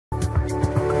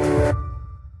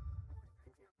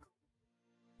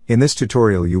In this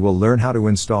tutorial you will learn how to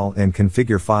install and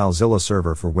configure FileZilla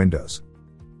Server for Windows.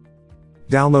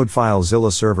 Download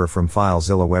FileZilla Server from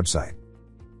FileZilla website.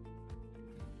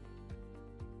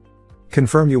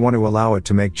 Confirm you want to allow it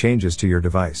to make changes to your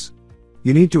device.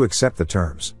 You need to accept the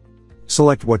terms.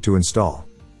 Select what to install.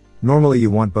 Normally you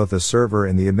want both the server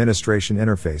and the administration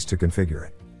interface to configure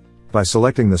it. By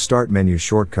selecting the Start menu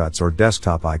shortcuts or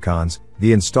desktop icons,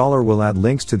 the installer will add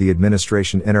links to the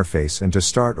administration interface and to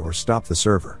start or stop the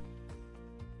server.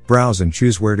 Browse and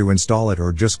choose where to install it,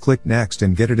 or just click Next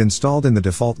and get it installed in the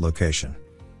default location.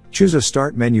 Choose a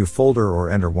Start menu folder or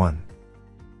enter one.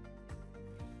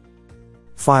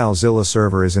 FileZilla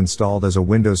Server is installed as a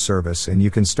Windows service and you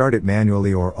can start it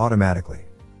manually or automatically.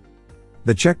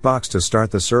 The checkbox to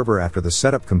start the server after the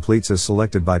setup completes is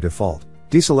selected by default.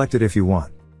 Deselect it if you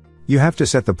want. You have to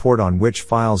set the port on which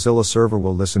FileZilla Server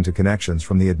will listen to connections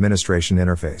from the administration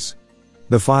interface.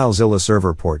 The FileZilla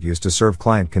Server port used to serve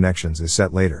client connections is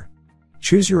set later.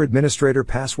 Choose your administrator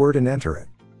password and enter it.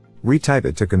 Retype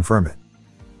it to confirm it.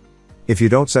 If you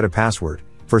don't set a password,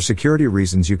 for security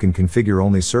reasons you can configure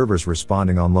only servers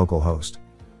responding on localhost.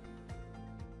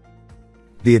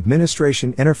 The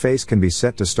administration interface can be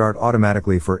set to start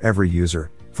automatically for every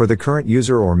user, for the current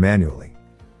user, or manually.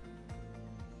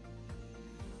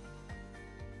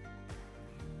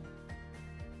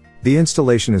 The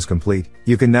installation is complete.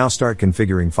 You can now start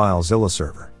configuring FileZilla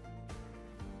Server.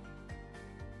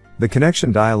 The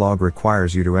connection dialog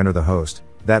requires you to enter the host.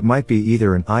 That might be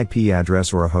either an IP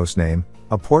address or a host name,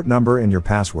 a port number, and your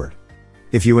password.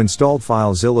 If you installed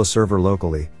FileZilla Server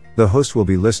locally, the host will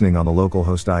be listening on the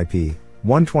localhost IP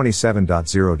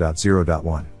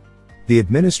 127.0.0.1. The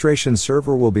administration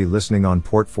server will be listening on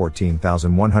port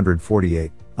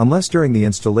 14148, unless during the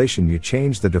installation you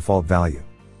change the default value.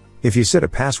 If you set a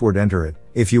password, enter it.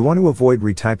 If you want to avoid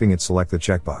retyping it, select the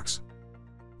checkbox.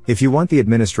 If you want the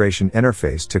administration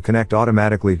interface to connect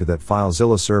automatically to that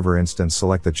FileZilla Server instance,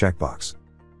 select the checkbox.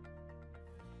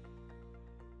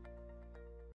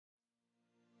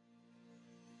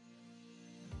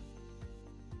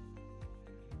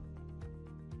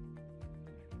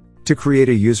 To create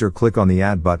a user, click on the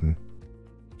Add button.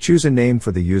 Choose a name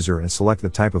for the user and select the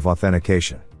type of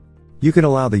authentication. You can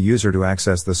allow the user to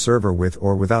access the server with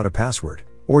or without a password,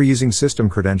 or using system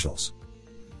credentials.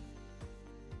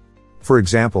 For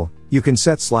example, you can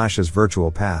set / as virtual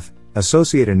path,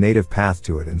 associate a native path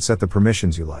to it, and set the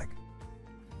permissions you like.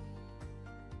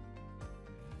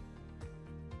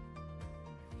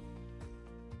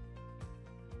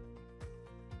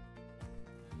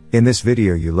 In this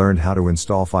video you learned how to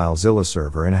install FileZilla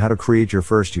Server and how to create your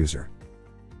first user.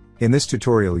 In this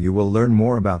tutorial you will learn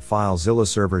more about FileZilla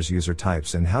Server's user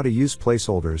types and how to use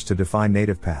placeholders to define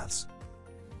native paths.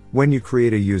 When you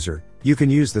create a user, you can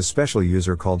use the special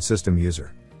user called System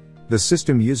User. The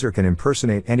System User can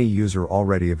impersonate any user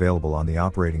already available on the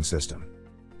operating system.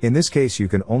 In this case you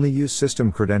can only use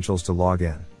system credentials to log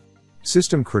in.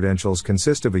 System credentials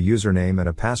consist of a username and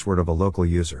a password of a local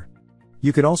user.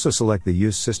 You can also select the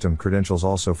Use System Credentials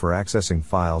also for accessing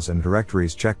files and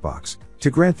directories checkbox,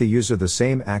 to grant the user the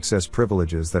same access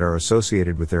privileges that are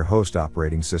associated with their host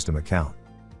operating system account.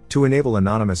 To enable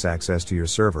anonymous access to your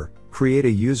server, create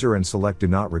a user and select Do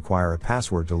Not Require a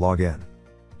Password to log in.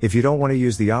 If you don't want to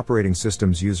use the operating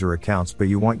system's user accounts but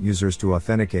you want users to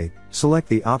authenticate, select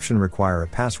the option Require a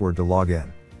Password to log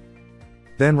in.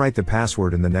 Then write the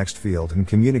password in the next field and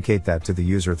communicate that to the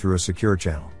user through a secure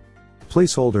channel.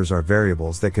 Placeholders are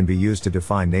variables that can be used to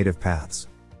define native paths.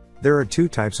 There are two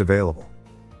types available.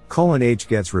 :h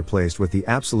gets replaced with the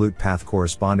absolute path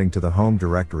corresponding to the home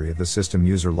directory of the system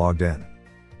user logged in.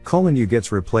 :u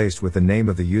gets replaced with the name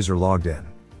of the user logged in.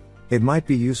 It might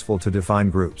be useful to define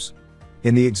groups.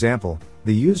 In the example,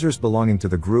 the users belonging to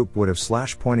the group would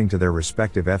have / pointing to their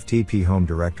respective FTP home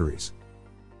directories.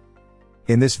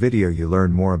 In this video you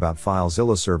learned more about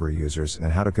FileZilla Server users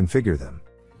and how to configure them.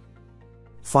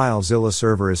 FileZilla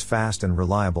Server is fast and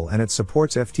reliable and it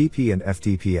supports FTP and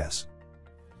FTPS.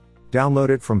 Download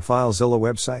it from FileZilla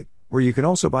website, where you can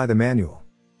also buy the manual.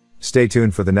 Stay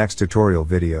tuned for the next tutorial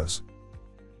videos.